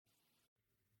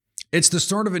It's the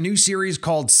start of a new series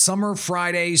called Summer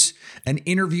Fridays, an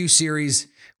interview series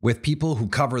with people who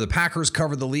cover the Packers,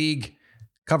 cover the league,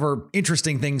 cover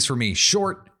interesting things for me.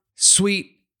 Short,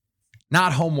 sweet,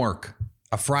 not homework.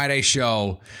 A Friday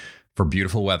show for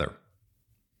beautiful weather.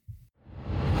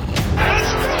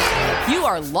 You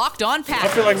are Locked On Packers.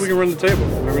 I feel like we can run the table.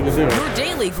 We're going to do it. Your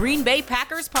daily Green Bay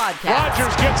Packers podcast.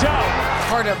 Rodgers gets out.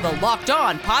 Part of the Locked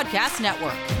On Podcast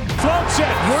Network. Floats it.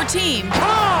 Your team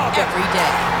every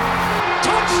day.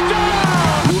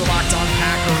 Touchdown! You are Locked On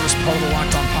Packers, part of the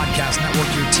Locked On Podcast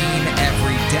Network, your team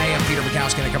every day. I'm Peter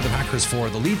Bukowski, and I cover the Packers for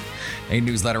The Leap, a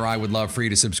newsletter I would love for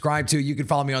you to subscribe to. You can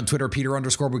follow me on Twitter,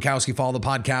 Peter_Bukowski. Follow the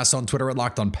podcast on Twitter at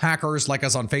Locked On Packers. Like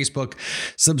us on Facebook.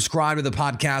 Subscribe to the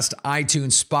podcast,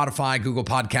 iTunes, Spotify, Google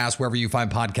Podcasts, wherever you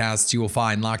find podcasts, you will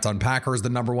find Locked On Packers, the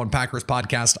 #1 Packers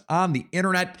podcast on the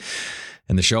internet.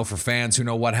 And the show for fans who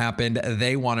know what happened.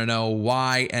 They want to know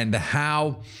why and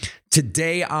how.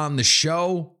 Today on the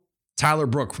show, Tyler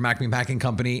Brook from Acme Packing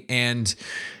Company and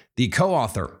the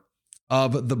co-author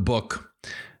of the book,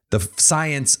 The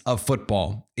Science of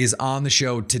Football, is on the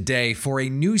show today for a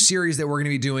new series that we're going to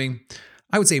be doing.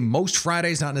 I would say most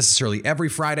Fridays, not necessarily every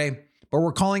Friday, but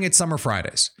we're calling it Summer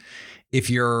Fridays. If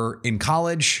you're in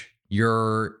college,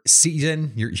 your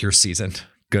season,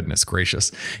 goodness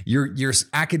gracious, your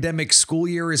academic school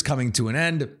year is coming to an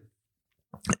end.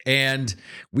 And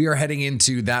we are heading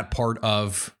into that part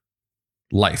of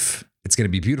life. It's going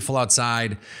to be beautiful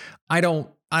outside. I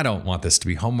don't want this to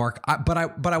be homework, but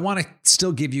I want to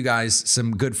still give you guys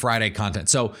some good Friday content.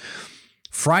 So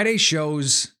Friday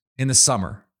shows in the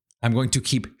summer, I'm going to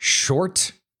keep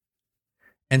short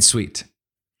and sweet,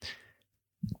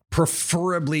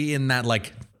 preferably in that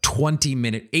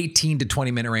 18 to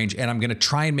 20 minute range. And I'm going to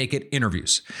try and make it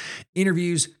interviews,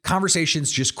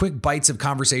 conversations, just quick bites of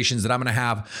conversations that I'm going to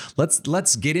have.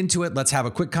 Let's get into it. Let's have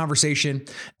a quick conversation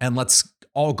and let's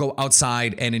all go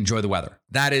outside and enjoy the weather.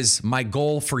 That is my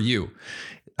goal for you.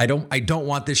 I don't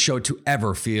want this show to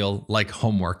ever feel like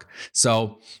homework.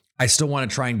 So I still want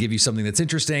to try and give you something that's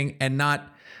interesting and not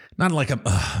like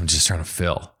I'm just trying to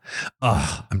fill.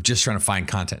 I'm just trying to find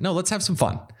content. No, let's have some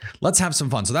fun. So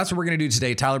that's what we're going to do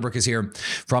today. Tyler Brook is here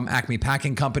from Acme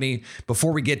Packing Company.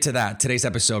 Before we get to that, today's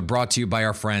episode brought to you by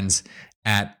our friends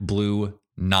at Blue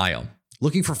Nile.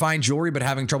 Looking for fine jewelry but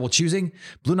having trouble choosing?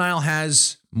 Blue Nile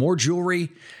has more jewelry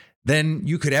than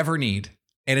you could ever need,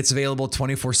 and it's available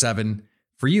 24/7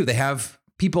 for you. They have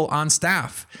people on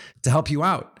staff to help you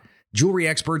out, jewelry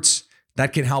experts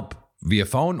that can help via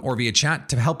phone or via chat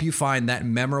to help you find that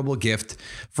memorable gift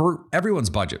for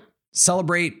everyone's budget.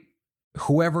 Celebrate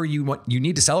whoever you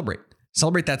need to celebrate.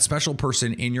 Celebrate that special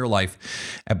person in your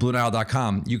life at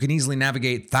BlueNile.com. You can easily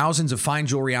navigate thousands of fine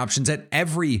jewelry options at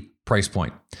every price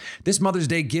point. This Mother's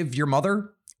Day, give your mother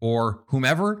or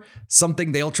whomever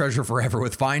something they'll treasure forever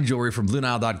with fine jewelry from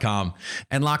BlueNile.com.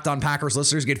 And Locked On Packers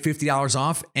listeners get $50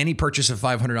 off any purchase of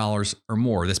 $500 or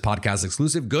more. This podcast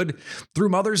exclusive, good through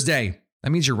Mother's Day. That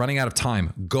means you're running out of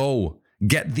time. Go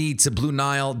get thee to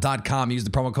BlueNile.com. Use the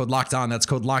promo code Locked On. That's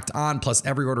code Locked On. Plus,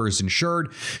 every order is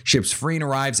insured, ships free, and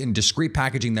arrives in discreet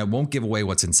packaging that won't give away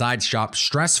what's inside. Shop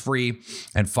stress-free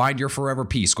and find your forever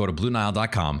peace. Go to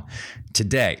BlueNile.com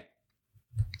today.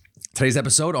 Today's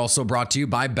episode also brought to you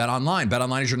by BetOnline.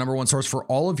 BetOnline is your #1 source for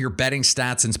all of your betting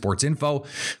stats and sports info.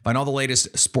 Find all the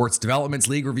latest sports developments,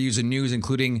 league reviews, and news,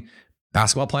 including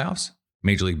basketball playoffs,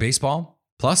 Major League Baseball,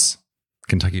 plus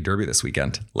Kentucky Derby this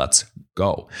weekend. Let's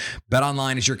go.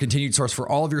 BetOnline is your continued source for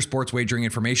all of your sports wagering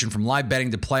information, from live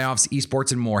betting to playoffs,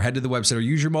 esports, and more. Head to the website or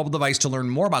use your mobile device to learn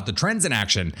more about the trends in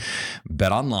action.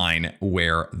 BetOnline,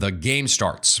 where the game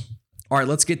starts. All right,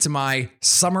 let's get to my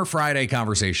Summer Friday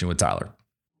conversation with Tyler.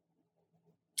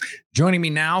 Joining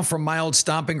me now from my old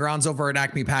stomping grounds over at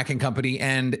Acme Packing Company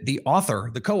and the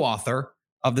co-author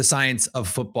of The Science of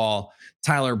Football,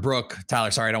 Tyler Brook.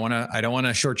 Tyler, sorry, I don't want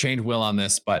to shortchange Will on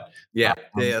this, but yeah,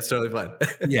 that's totally fine.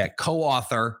 Yeah,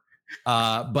 co-author.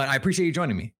 But I appreciate you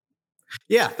joining me.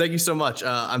 Yeah, thank you so much.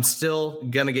 I'm still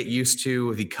gonna get used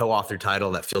to the co-author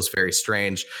title. That feels very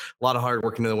strange. A lot of hard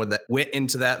work that went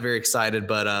into that. Very excited,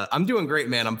 but I'm doing great,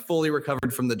 man. I'm fully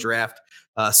recovered from the draft.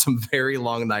 Some very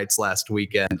long nights last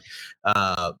weekend.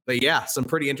 But yeah, some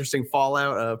pretty interesting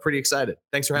fallout. Pretty excited.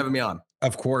 Thanks for having me on.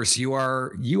 Of course, you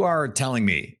are telling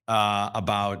me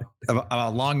about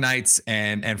long nights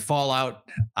and fallout.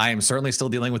 I am certainly still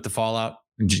dealing with the fallout.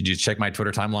 You check my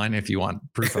Twitter timeline if you want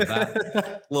proof of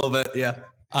that. A little bit, yeah.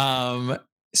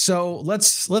 So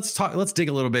let's dig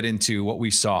a little bit into what we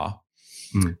saw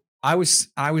I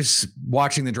was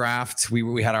watching the draft.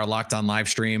 We had our Locked On live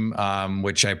stream,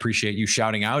 which I appreciate you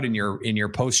shouting out in your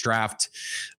post draft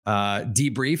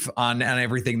debrief on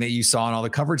everything that you saw and all the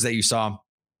coverage that you saw.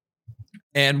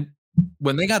 And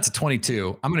when they got to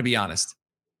 22, I'm going to be honest,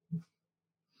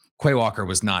 Quay Walker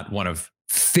was not one of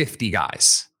 50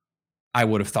 guys I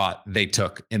would have thought they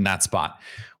took in that spot.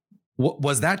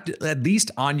 Was that at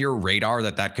least on your radar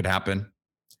that could happen?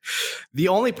 The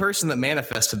only person that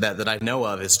manifested that I know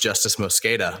of is Justice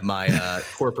Mosqueda, my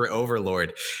corporate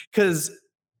overlord. Because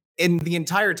in the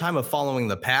entire time of following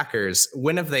the Packers,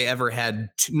 when have they ever had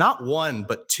not one,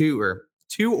 but two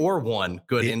or one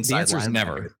good inside? The answer is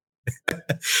never.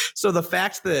 So the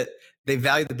fact that they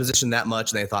valued the position that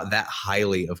much and they thought that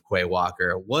highly of Quay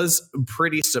Walker was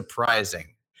pretty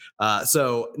surprising.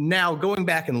 So now going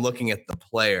back and looking at the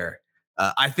player,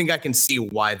 I think I can see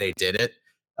why they did it.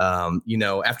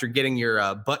 After getting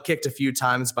your butt kicked a few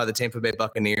times by the Tampa Bay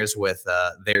Buccaneers with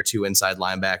their two inside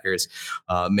linebackers,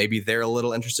 maybe they're a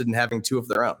little interested in having two of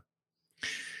their own.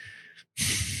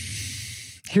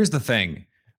 Here's the thing.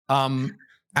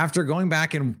 After going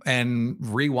back and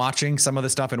rewatching some of the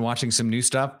stuff and watching some new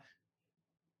stuff,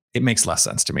 it makes less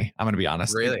sense to me. I'm going to be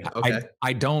honest. Really? Okay.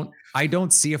 I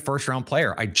don't see a first round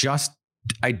player. I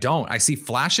don't. I see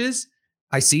flashes.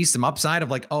 I see some upside of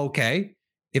like, oh, okay,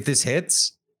 if this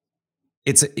hits,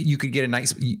 you could get a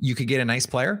nice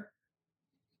player.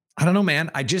 I don't know,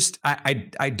 man. I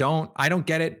don't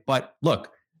get it. But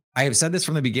look, I have said this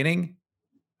from the beginning.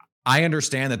 I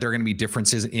understand that there are going to be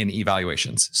differences in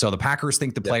evaluations. So the Packers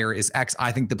think the player is X.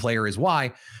 I think the player is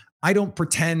Y. I don't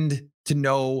pretend to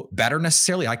know better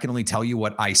necessarily. I can only tell you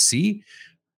what I see.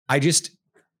 I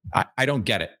don't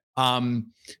get it.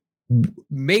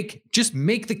 Make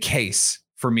the case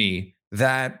for me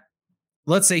that,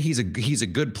 let's say he's a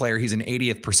good player. He's an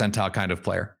 80th percentile kind of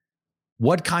player.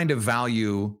 What kind of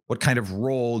value, what kind of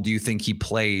role do you think he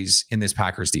plays in this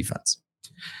Packers defense?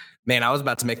 Man, I was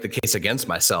about to make the case against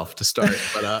myself to start,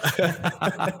 but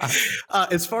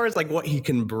as far as like what he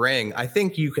can bring, I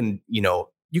think you can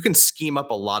scheme up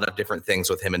a lot of different things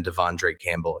with him and Devondre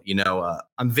Campbell.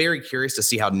 I'm very curious to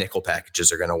see how nickel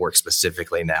packages are going to work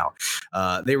specifically now.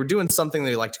 They were doing something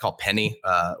they like to call penny,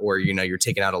 where, you're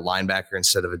taking out a linebacker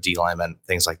instead of a D lineman,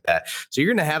 things like that. So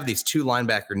you're going to have these two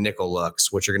linebacker nickel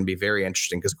looks, which are going to be very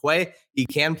interesting because Quay, he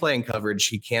can play in coverage.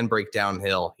 He can break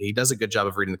downhill. He does a good job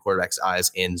of reading the quarterback's eyes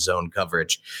in zone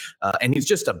coverage. And he's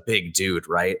just a big dude,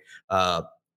 right?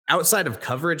 Outside of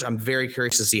coverage, I'm very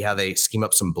curious to see how they scheme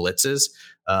up some blitzes.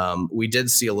 We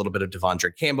did see a little bit of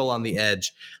Devondre Campbell on the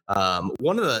edge.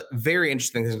 One of the very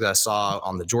interesting things that I saw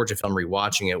on the Georgia film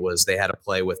rewatching it was they had a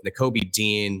play with Nakobe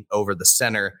Dean over the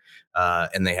center,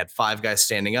 and they had five guys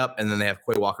standing up, and then they have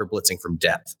Quay Walker blitzing from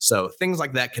depth. So things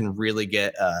like that can really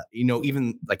get,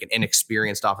 even like an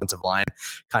inexperienced offensive line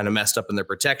kind of messed up in their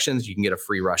protections. You can get a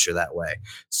free rusher that way.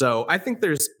 So I think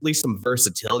there's at least some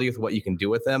versatility with what you can do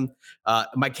with them.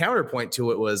 My counterpoint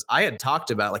to it was I had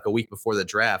talked about like a week before the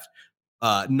draft,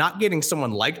 not getting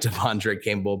someone like Devondre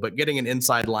Campbell, but getting an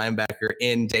inside linebacker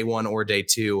in day one or day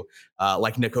two,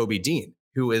 like Nakobe Dean,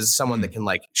 who is someone that can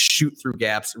like shoot through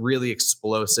gaps, really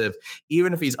explosive.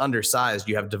 Even if he's undersized,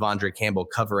 you have Devondre Campbell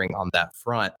covering on that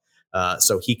front.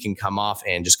 So he can come off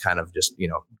and just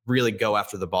really go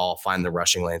after the ball, find the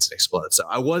rushing lanes and explode. So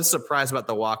I was surprised about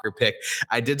the Walker pick.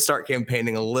 I did start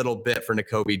campaigning a little bit for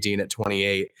Nakobe Dean at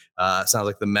 28. Sounds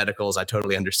like the medicals. I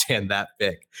totally understand that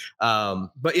pick.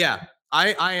 But yeah,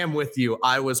 I am with you.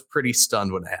 I was pretty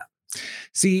stunned when it happened.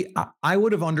 See, I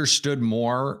would have understood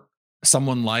more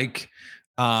someone like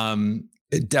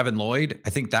Devin Lloyd. I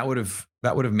think that would have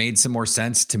made some more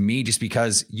sense to me, just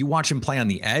because you watch him play on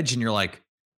the edge and you're like,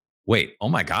 wait, oh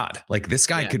my God, like this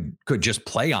guy could just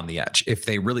play on the edge if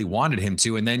they really wanted him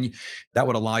to. And then that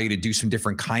would allow you to do some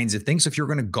different kinds of things. So if you're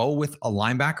going to go with a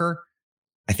linebacker,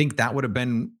 I think that would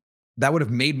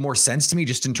have made more sense to me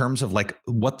just in terms of like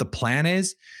what the plan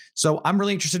is. So I'm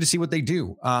really interested to see what they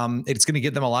do. It's going to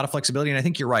give them a lot of flexibility. And I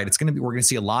think you're right. We're going to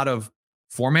see a lot of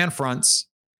 4-man fronts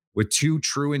with two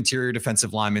true interior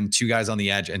defensive linemen, two guys on the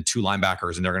edge and two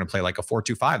linebackers. And they're going to play like a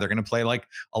 4-2-5. They're going to play like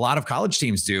a lot of college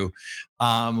teams do,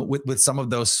 with some of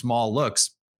those small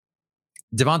looks.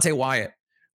 Devonte Wyatt,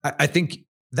 I think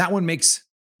that one makes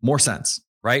more sense,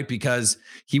 right? Because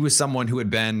he was someone who had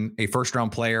been a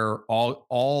first-round player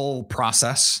all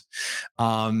process.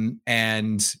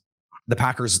 And the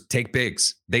Packers take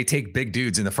bigs. They take big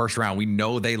dudes in the first round. We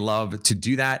know they love to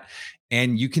do that.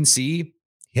 And you can see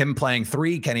him playing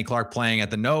 3, Kenny Clark playing at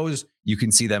the nose. You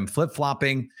can see them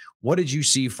flip-flopping. What did you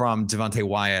see from Devonte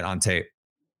Wyatt on tape?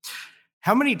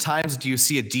 How many times do you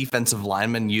see a defensive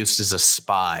lineman used as a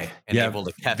spy and able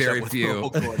to catch very up with few. the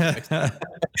quarterback?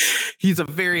 He's a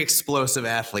very explosive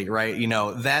athlete, right?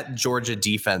 That Georgia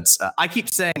defense, I keep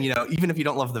saying, even if you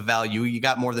don't love the value, you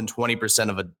got more than 20%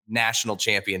 of a national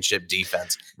championship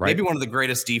defense, right? Maybe one of the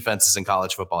greatest defenses in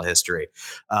college football history.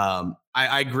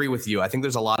 I agree with you. I think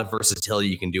there's a lot of versatility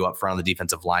you can do up front on the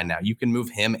defensive line now. You can move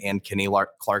him and Kenny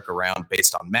Clark around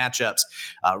based on matchups,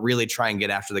 really try and get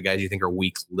after the guys you think are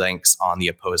weak links on the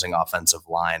opposing offensive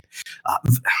line.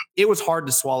 It was hard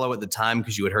to swallow at the time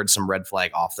because you had heard some red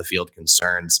flag off the field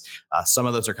concerns. Some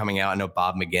of those are coming out. I know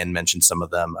Bob McGinn mentioned some of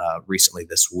them recently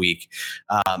this week.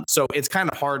 So it's kind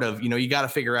of hard you got to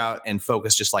figure out and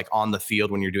focus just like on the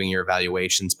field when you're doing your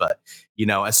evaluations. But,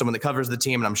 as someone that covers the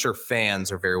team, and I'm sure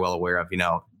fans are very well aware of, you're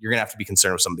going to have to be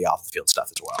concerned with some of the off the field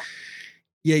stuff as well.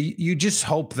 Yeah. You just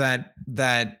hope that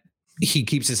he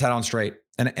keeps his head on straight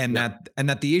and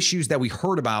that the issues that we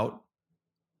heard about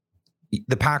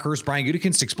the Packers, Brian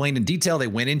Gutekunst explained in detail. They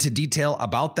went into detail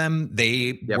about them.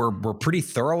 They were pretty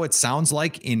thorough, it sounds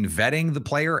like, in vetting the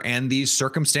player and these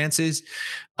circumstances.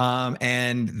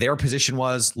 And their position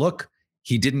was, look,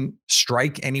 he didn't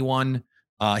strike anyone.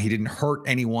 He didn't hurt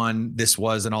anyone. This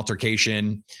was an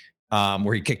altercation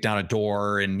where he kicked down a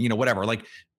door and, whatever. Like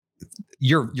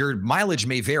your mileage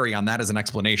may vary on that as an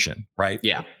explanation, right?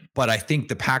 Yeah. But I think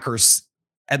the Packers,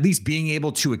 at least being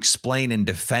able to explain and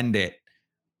defend it,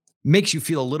 makes you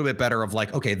feel a little bit better of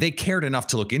like, okay, they cared enough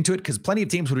to look into it, because plenty of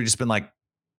teams would have just been like,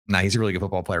 nah, he's a really good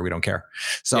football player. We don't care.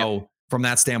 So from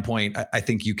that standpoint, I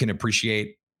think you can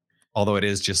appreciate, although it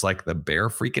is just like the bare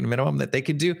freaking minimum that they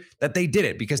could do, that they did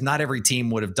it, because not every team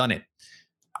would have done it.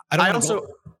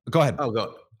 Go ahead.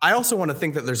 I also want to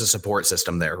think that there's a support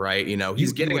system there, right?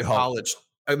 He's getting a college.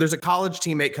 There's a college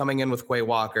teammate coming in with Quay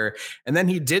Walker. And then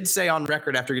he did say on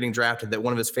record after getting drafted that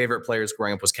one of his favorite players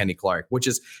growing up was Kenny Clark, which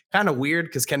is kind of weird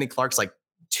because Kenny Clark's like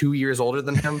 2 years older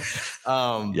than him.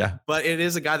 But it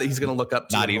is a guy that he's going to look up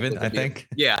to. Not even, I think.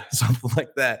 Yeah, something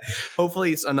like that.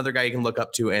 Hopefully it's another guy you can look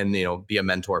up to and, be a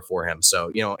mentor for him. So,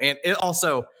 and it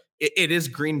also, it is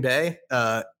Green Bay.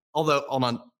 Although, hold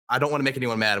on, I don't want to make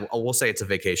anyone mad. We'll say it's a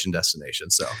vacation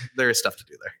destination. So there is stuff to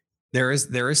do there.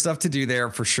 There is stuff to do there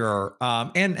for sure.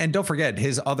 And don't forget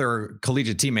his other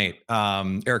collegiate teammate,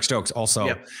 Eric Stokes,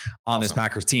 also on this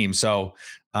Packers team. So,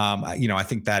 I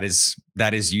think that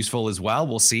is useful as well.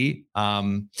 We'll see. I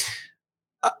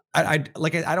don't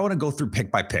want to go through pick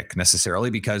by pick necessarily,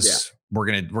 because we're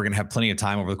gonna have plenty of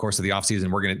time over the course of the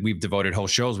offseason. We've devoted whole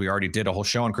shows. We already did a whole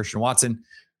show on Christian Watson.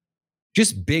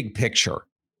 Just big picture.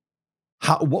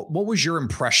 What was your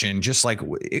impression? Just like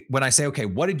when I say, okay,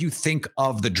 what did you think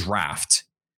of the draft?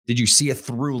 Did you see a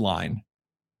through line?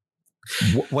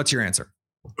 What's your answer?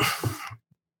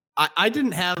 I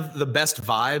didn't have the best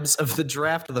vibes of the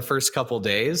draft the first couple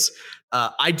days.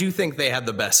 I do think they had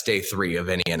the best day 3 of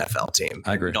any NFL team.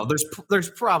 I agree. There's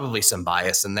probably some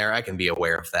bias in there. I can be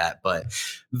aware of that, but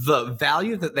the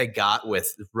value that they got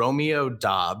with Romeo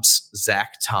Doubs,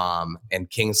 Zach Tom, and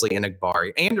Kingsley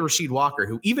Enagbare, and Rasheed Walker,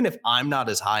 who, even if I'm not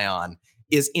as high on,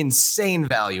 is insane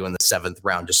value in the 7th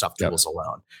round just off tools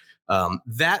alone.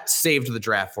 That saved the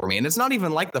draft for me. And it's not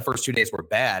even like the first 2 days were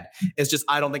bad. It's just,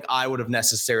 I don't think I would have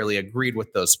necessarily agreed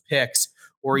with those picks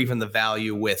or even the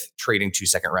value with trading 2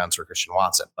 second rounds for Christian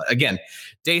Watson. But again,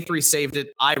 day 3 saved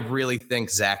it. I really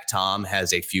think Zach Tom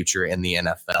has a future in the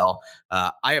NFL.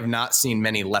 I have not seen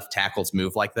many left tackles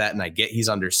move like that. And I get he's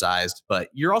undersized, but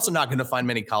you're also not going to find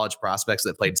many college prospects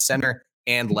that played center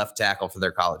and left tackle for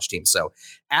their college team. So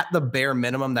at the bare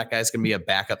minimum, that guy's going to be a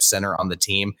backup center on the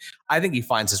team. I think he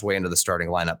finds his way into the starting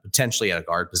lineup, potentially at a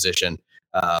guard position.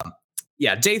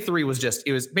 Day 3 was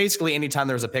it was basically anytime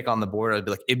there was a pick on the board, I'd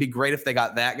be like, it'd be great if they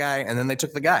got that guy. And then they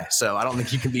took the guy. So I don't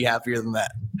think you can be happier than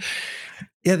that.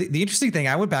 Yeah. The interesting thing,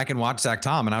 I went back and watched Zach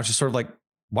Tom and I was just sort of like,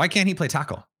 why can't he play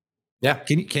tackle? Yeah.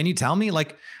 Can you tell me?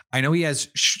 Like, I know he has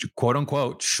quote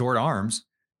unquote short arms.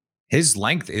 His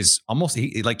length is almost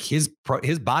his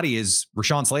body is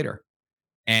Rashawn Slater,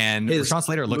 and Rashawn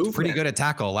Slater looked pretty good at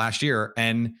tackle last year.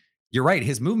 And you're right,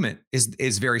 his movement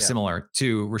is very similar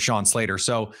to Rashawn Slater.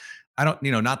 So I don't,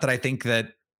 not that I think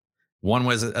that one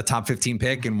was a top 15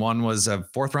 pick and one was a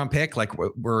 4th round pick. Like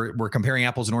we're comparing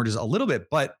apples and oranges a little bit,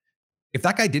 but if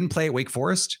that guy didn't play at Wake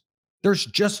Forest, there's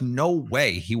just no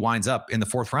way he winds up in the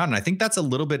 4th round. And I think that's a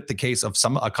little bit the case of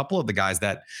a couple of the guys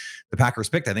that the Packers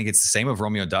picked. I think it's the same of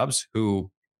Romeo Doubs,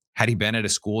 who, had he been at a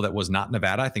school that was not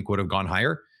Nevada, I think would have gone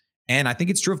higher. And I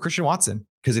think it's true of Christian Watson,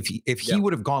 because if he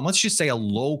would have gone, let's just say a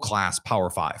low class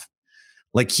Power 5,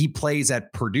 like he plays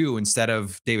at Purdue instead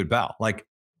of David Bell, like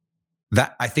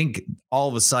that, I think all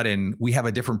of a sudden we have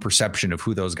a different perception of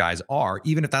who those guys are,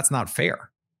 even if that's not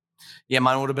fair. Yeah,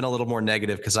 mine would have been a little more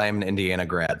negative because I am an Indiana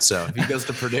grad. So if he goes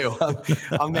to Purdue,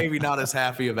 I'm maybe not as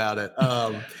happy about it.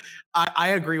 I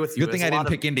agree with you. Good thing I didn't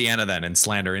pick Indiana then and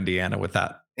slander Indiana with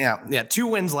that. Yeah. 2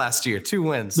 wins last year. 2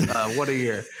 wins. What a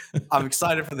year. I'm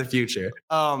excited for the future.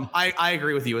 I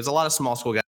agree with you. It's a lot of small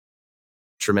school guys.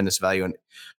 Tremendous value, and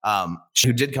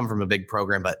who did come from a big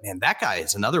program, but man, that guy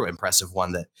is another impressive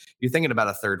one that you're thinking about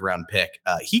a 3rd round pick.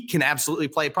 He can absolutely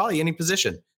play probably any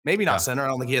position, maybe not center. I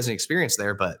don't think he has any experience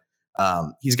there, but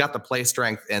he's got the play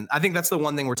strength. And I think that's the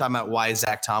one thing we're talking about why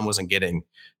Zach Tom wasn't getting,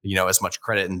 as much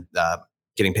credit and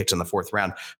getting picked in the 4th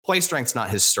round. Play strength's not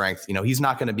his strength. He's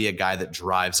not going to be a guy that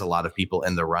drives a lot of people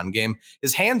in the run game.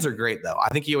 His hands are great, though. I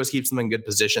think he always keeps them in good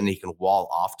position. He can wall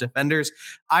off defenders.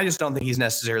 I just don't think he's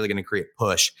necessarily going to create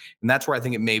push. And that's where I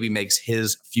think it maybe makes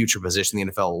his future position in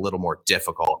the NFL a little more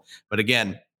difficult. But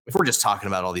again, if we're just talking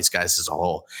about all these guys as a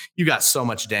whole, you got so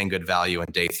much dang good value in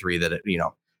day 3 that,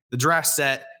 the draft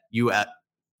set,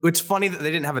 it's funny that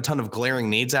they didn't have a ton of glaring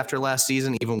needs after last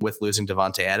season, even with losing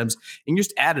Davante Adams, and you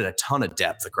just added a ton of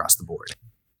depth across the board.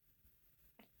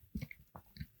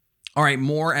 All right,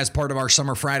 more as part of our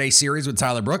Summer Friday series with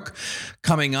Tyler Brook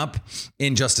coming up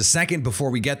in just a second.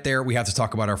 Before we get there, we have to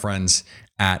talk about our friends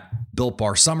at Built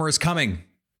Bar. Summer is coming.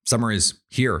 Summer is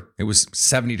here. It was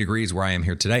 70 degrees where I am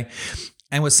here today.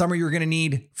 And with summer, you're going to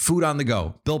need food on the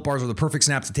go. Built Bars are the perfect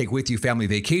snacks to take with you family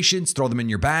vacations. Throw them in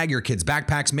your bag, your kids'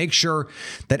 backpacks. Make sure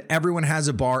that everyone has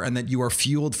a bar and that you are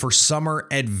fueled for summer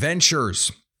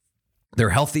adventures. They're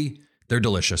healthy. They're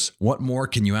delicious. What more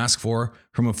can you ask for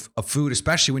from a food,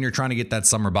 especially when you're trying to get that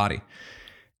summer body?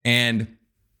 And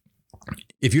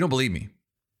if you don't believe me,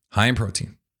 high in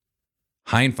protein,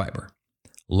 high in fiber,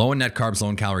 low in net carbs, low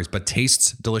in calories, but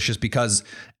tastes delicious because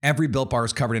every Built Bar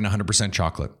is covered in 100%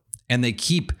 chocolate. And they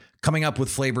keep coming up with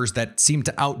flavors that seem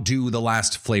to outdo the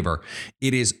last flavor.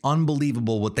 It is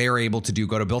unbelievable what they are able to do.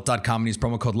 Go to Built.com and use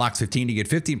promo code LOCKS15 to get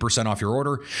 15% off your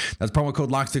order. That's promo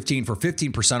code LOCKS15 for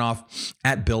 15% off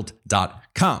at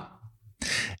Built.com.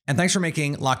 And thanks for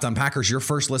making Locked On Packers your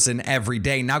first listen every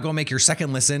day. Now go make your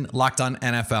second listen Locked On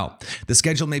NFL. The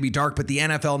schedule may be dark, but the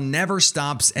NFL never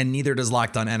stops, and neither does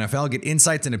Locked On NFL. Get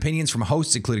insights and opinions from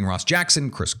hosts including Ross Jackson,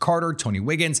 Chris Carter, Tony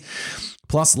Wiggins,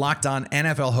 plus Locked On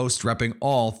NFL hosts repping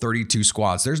all 32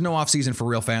 squads. There's no offseason for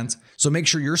real fans, so make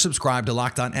sure you're subscribed to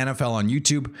Locked On NFL on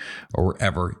YouTube or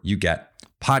wherever you get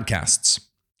podcasts.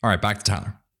 All right, back to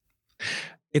Tyler.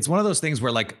 It's one of those things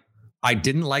where, I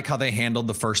didn't like how they handled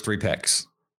the first 3 picks.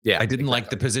 Yeah, I didn't like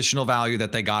the positional value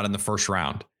that they got in the first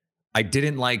round. I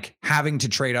didn't like having to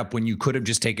trade up when you could have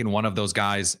just taken one of those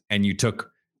guys and you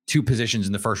took 2 positions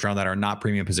in the first round that are not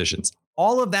premium positions.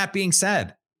 All of that being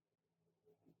said,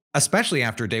 especially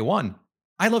after day 1,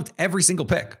 I loved every single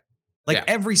pick.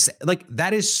 That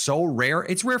is so rare.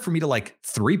 It's rare for me to like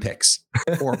 3 picks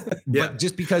or but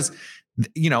just because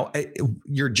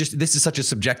this is such a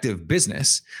subjective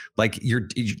business.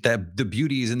 The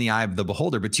beauty is in the eye of the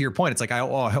beholder. But to your point, it's like, I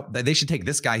hope they should take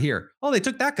this guy here. Oh, they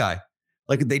took that guy.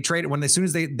 Like they traded as soon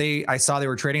as I saw they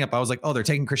were trading up, I was like, oh, they're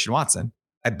taking Christian Watson.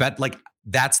 I bet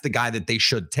that's the guy that they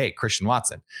should take, Christian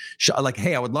Watson.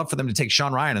 Hey, I would love for them to take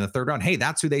Sean Ryan in the 3rd round. Hey,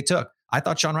 that's who they took. I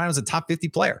thought Sean Ryan was a top 50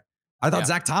 player. I thought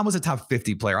Zach Tom was a top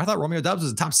 50 player. I thought Romeo Doubs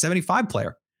was a top 75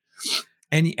 player.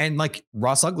 And like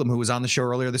Ross Uglum, who was on the show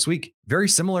earlier this week, very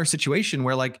similar situation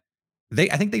where I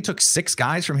think they took 6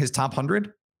 guys from his top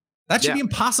 100. That should be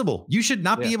impossible. You should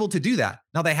not be able to do that.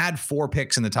 Now they had 4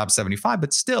 picks in the top 75,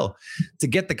 but still to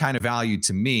get the kind of value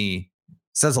to me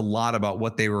says a lot about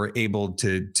what they were able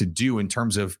to do in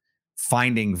terms of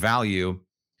finding value.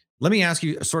 Let me ask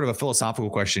you sort of a philosophical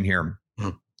question here.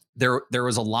 Mm-hmm. There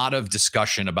was a lot of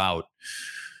discussion about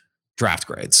draft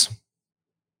grades.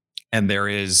 And there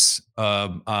is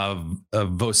a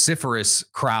vociferous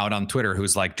crowd on Twitter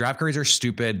who's like, draft grades are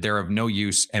stupid. They're of no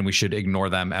use and we should ignore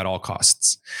them at all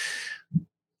costs.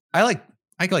 I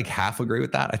half agree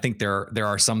with that. I think there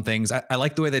are some things. I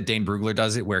like the way that Dane Brugler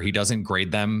does it, where he doesn't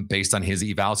grade them based on his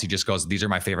evals. He just goes, these are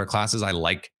my favorite classes. I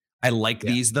like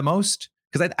these the most,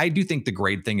 because I do think the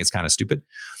grade thing is kind of stupid.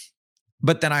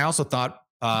 But then I also thought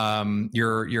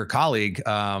your colleague,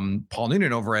 Paul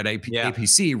Noonan over at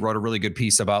APC wrote a really good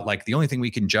piece about the only thing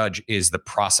we can judge is the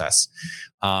process.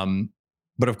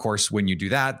 But of course, when you do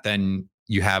that, then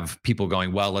you have people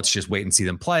going, well, let's just wait and see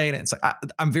them play. And it's like,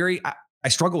 I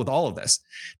struggle with all of this,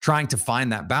 trying to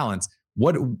find that balance.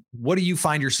 What do you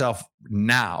find yourself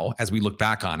now, as we look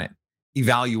back on it,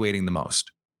 evaluating the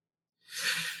most?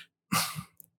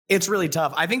 It's really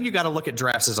tough. I think you got to look at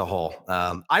drafts as a whole.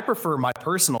 I prefer my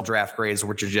personal draft grades,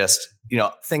 which are just,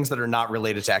 things that are not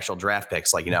related to actual draft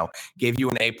picks. Like, gave you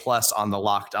an A+ on the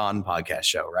Locked On podcast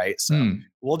show, right? So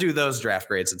we'll do those draft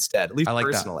grades instead, at least like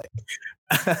personally.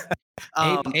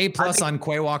 A+ on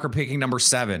Quay Walker picking number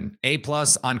 7, A+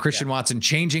 on Christian Watson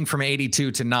changing from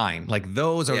 82 to 9. Like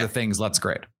those are the things let's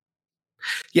grade.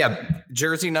 Yeah,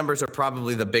 jersey numbers are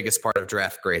probably the biggest part of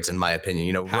draft grades, in my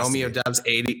opinion. Romeo Doubs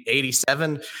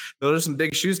 87. Those are some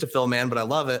big shoes to fill, man. But I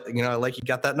love it. I like you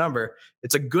got that number.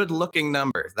 It's a good looking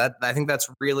number. That I think that's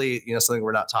really something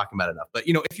we're not talking about enough. But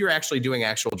if you're actually doing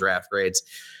actual draft grades,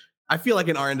 I feel like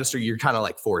in our industry you're kind of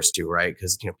like forced to, right?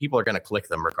 Because people are going to click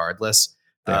them regardless.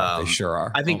 They sure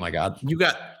are. I think. Oh my God.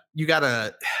 You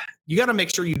got to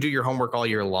make sure you do your homework all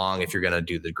year long if you're going to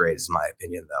do the grades, in my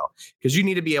opinion, though, because you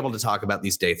need to be able to talk about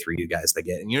these day 3 guys that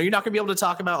get, and you're not going to be able to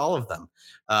talk about all of them.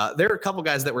 There are a couple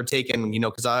guys that were taken,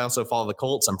 because I also follow the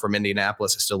Colts. I'm from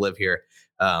Indianapolis. I still live here,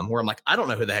 where I'm like, I don't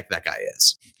know who the heck that guy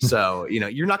is. So,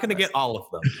 you're not going to get all of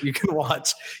them. You can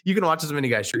watch as many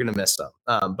guys. You're going to miss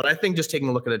them. But I think just taking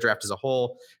a look at a draft as a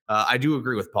whole, I do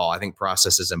agree with Paul. I think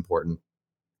process is important.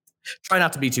 Try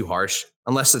not to be too harsh,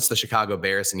 unless it's the Chicago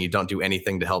Bears and you don't do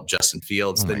anything to help Justin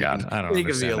Fields. Oh my God, I don't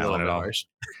understand that one at all. Harsh.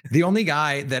 The only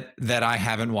guy that I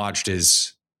haven't watched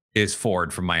is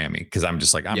Ford from Miami, because I'm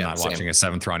just like, I'm not watching a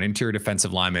 7th round interior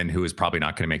defensive lineman who is probably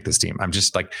not going to make this team. I'm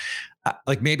just like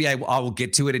maybe I will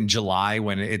get to it in July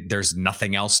when there's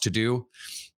nothing else to do.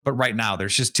 But right now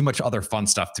there's just too much other fun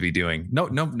stuff to be doing. No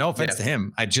offense to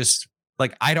him. I just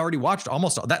I'd already watched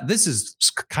almost all that. This is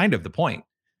kind of the point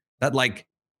that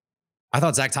I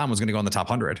thought Zach Tom was going to go in the top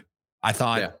 100.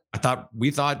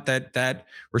 We thought that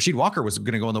Rasheed Walker was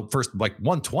going to go in the first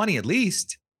 120 at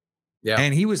least. Yeah.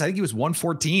 And I think he was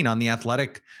 114 on the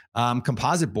athletic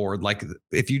composite board.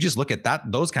 If you just look at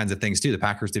those kinds of things too, the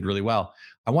Packers did really well.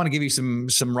 I want to give you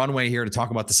some runway here to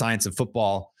talk about the science of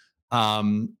football.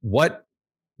 What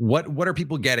are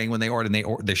people getting when they order?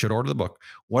 And they should order the book.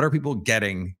 What are people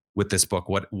getting with this book?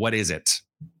 What is it?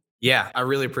 Yeah, I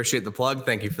really appreciate the plug.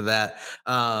 Thank you for that.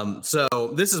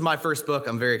 So this is my first book.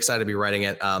 I'm very excited to be writing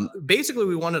it. Basically,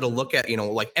 we wanted to look at,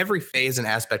 every phase and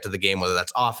aspect of the game, whether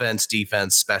that's offense,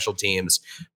 defense, special teams,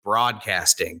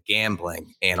 broadcasting,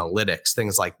 gambling, analytics,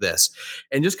 things like this,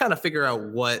 and just kind of figure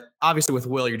out obviously with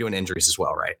Will, you're doing injuries as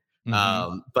well, right?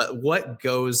 Mm-hmm. But what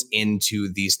goes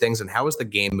into these things and how is the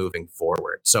game moving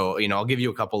forward? So, I'll give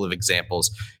you a couple of examples.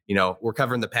 We're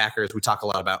covering the Packers. We talk a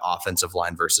lot about offensive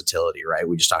line versatility, right?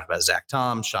 We just talked about Zach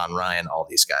Tom, Sean Ryan, all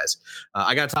these guys.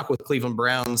 I got to talk with Cleveland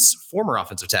Browns former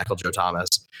offensive tackle Joe Thomas.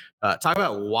 Talk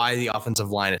about why the offensive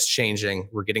line is changing.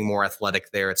 We're getting more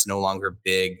athletic there. It's no longer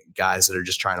big guys that are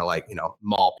just trying to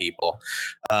maul people.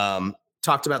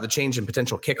 Talked about the change in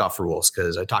potential kickoff rules,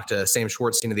 because I talked to Sam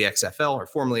Schwartzstein of the XFL, or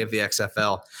formerly of the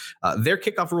XFL. Their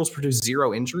kickoff rules produced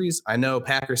 0 injuries. I know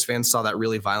Packers fans saw that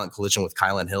really violent collision with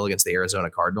Kylan Hill against the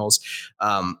Arizona Cardinals.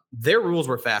 Their rules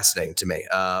were fascinating to me.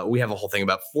 We have a whole thing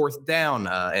about 4th down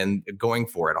and going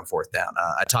for it on 4th down.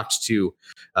 I talked to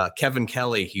Kevin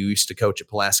Kelly, who used to coach at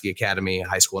Pulaski Academy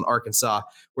High School in Arkansas,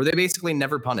 where they basically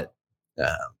never punted.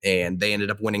 And they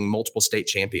ended up winning multiple state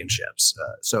championships.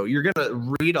 So you're going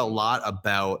to read a lot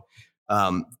about,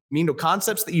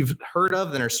 concepts that you've heard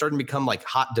of that are starting to become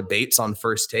hot debates on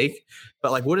First Take.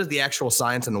 But what is the actual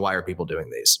science and why are people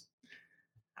doing these?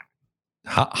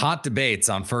 Hot debates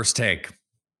on First Take.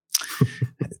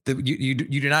 You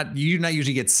do not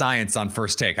usually get science on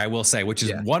First Take, I will say, which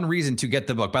is one reason to get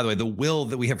the book. By the way, the Will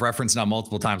that we have referenced now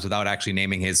multiple times without actually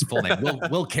naming his full name,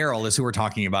 Will Carroll is who we're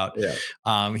talking about.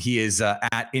 Yeah. He is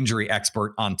at Injury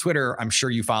Expert on Twitter. I'm sure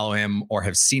you follow him or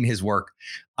have seen his work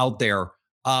out there.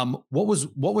 What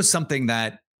was something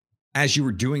that, as you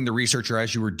were doing the research or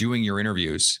as you were doing your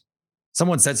interviews,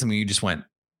 someone said something, you just went,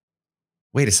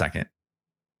 wait a second.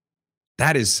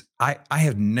 That is, I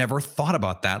have never thought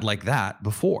about that like that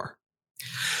before.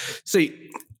 So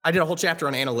I did a whole chapter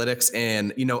on analytics,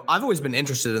 and, I've always been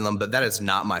interested in them, but that is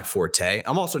not my forte.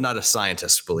 I'm also not a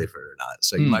scientist, believe it or not.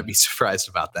 So you might be surprised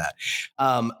about that.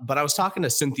 But I was talking to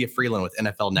Cynthia Freeland with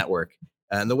NFL Network,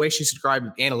 and the way she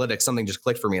described analytics, something just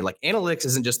clicked for me. Analytics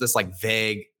isn't just this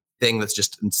vague thing that's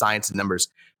just in science and numbers.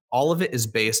 All of it is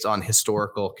based on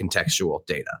historical contextual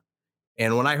data.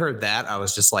 And when I heard that, I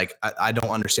was just like, I don't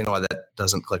understand why that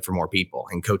doesn't click for more people,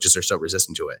 and coaches are so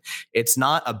resistant to it. It's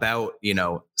not about,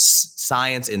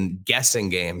 science and guessing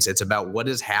games. It's about what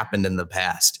has happened in the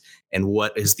past and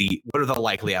what are the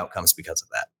likely outcomes because of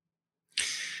that.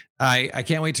 I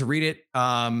can't wait to read it.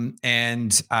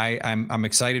 And I'm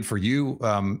excited for you.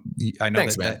 I know.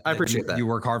 Thanks, man. I appreciate that. You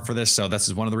work hard for this. So this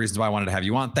is one of the reasons why I wanted to have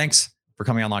you on. Thanks for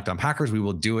coming on Locked On Packers. We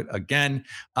will do it again.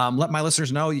 Let my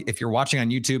listeners know, if you're watching on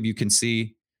YouTube, you can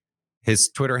see his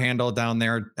Twitter handle down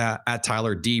there at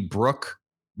Tyler D. Brook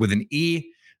with an E.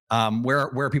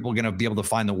 Where are people going to be able to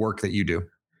find the work that you do?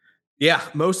 Yeah,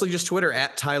 mostly just Twitter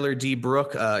at Tyler D.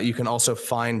 Brook. You can also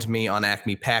find me on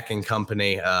Acme Packing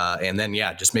Company. And then,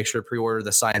 just make sure to pre-order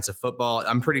The Science of Football.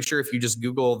 I'm pretty sure if you just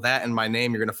Google that and my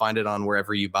name, you're going to find it on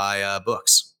wherever you buy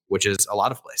books, which is a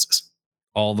lot of places.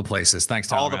 All the places. Thanks,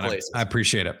 Tyler. All the places. I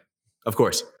appreciate it. Of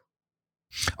course.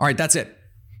 All right, that's it.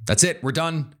 We're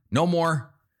done. No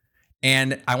more.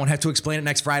 And I won't have to explain it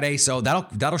next Friday. So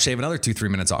that'll shave another 2-3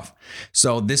 minutes off.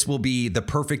 So this will be the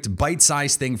perfect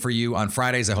bite-sized thing for you on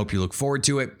Fridays. I hope you look forward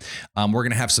to it. We're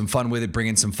going to have some fun with it, bring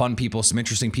in some fun people, some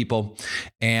interesting people,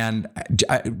 and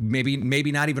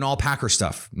maybe not even all Packer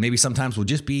stuff. Maybe sometimes we'll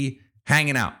just be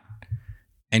hanging out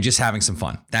and just having some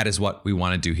fun. That is what we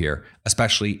want to do here,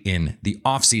 especially in the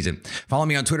off season. Follow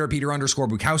me on Twitter,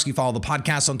 Peter_Bukowski. Follow the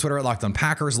podcast on Twitter at Locked On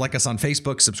Packers. Like us on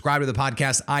Facebook. Subscribe to the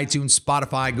podcast, iTunes,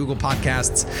 Spotify, Google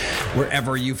Podcasts.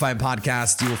 Wherever you find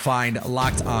podcasts, you will find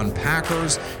Locked On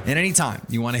Packers. And anytime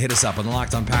you want to hit us up on the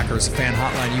Locked On Packers fan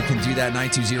hotline, you can do that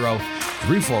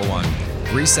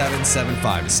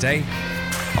 920-341-3775. Stay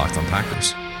Locked On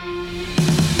Packers.